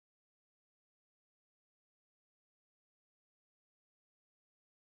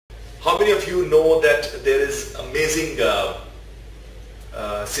How many of you know that there is amazing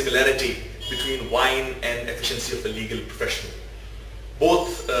similarity between wine and efficiency of a legal professional?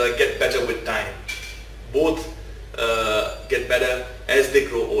 Both get better with time. Both get better as they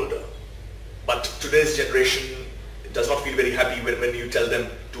grow older. But today's generation does not feel very happy when you tell them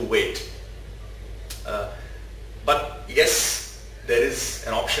to wait. But yes, there is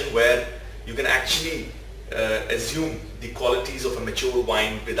an option where you can actually assume the qualities of a mature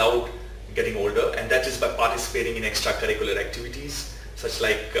wine without getting older, and that is by participating in extracurricular activities such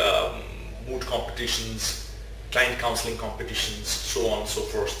like mood competitions, client counseling competitions, so on and so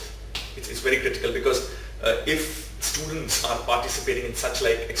forth. It's very critical, because if students are participating in such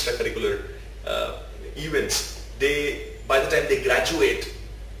like extracurricular events, by the time they graduate,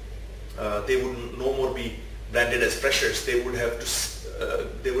 they would no more be branded as freshers. They would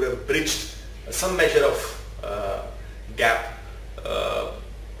have bridged some measure of gap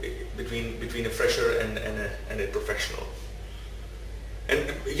between a fresher and a professional.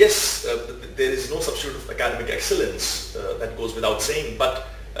 And yes, there is no substitute of academic excellence, that goes without saying, but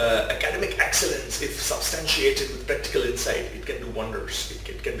academic excellence, if substantiated with practical insight, it can do wonders.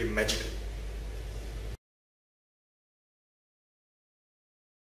 It can be magical.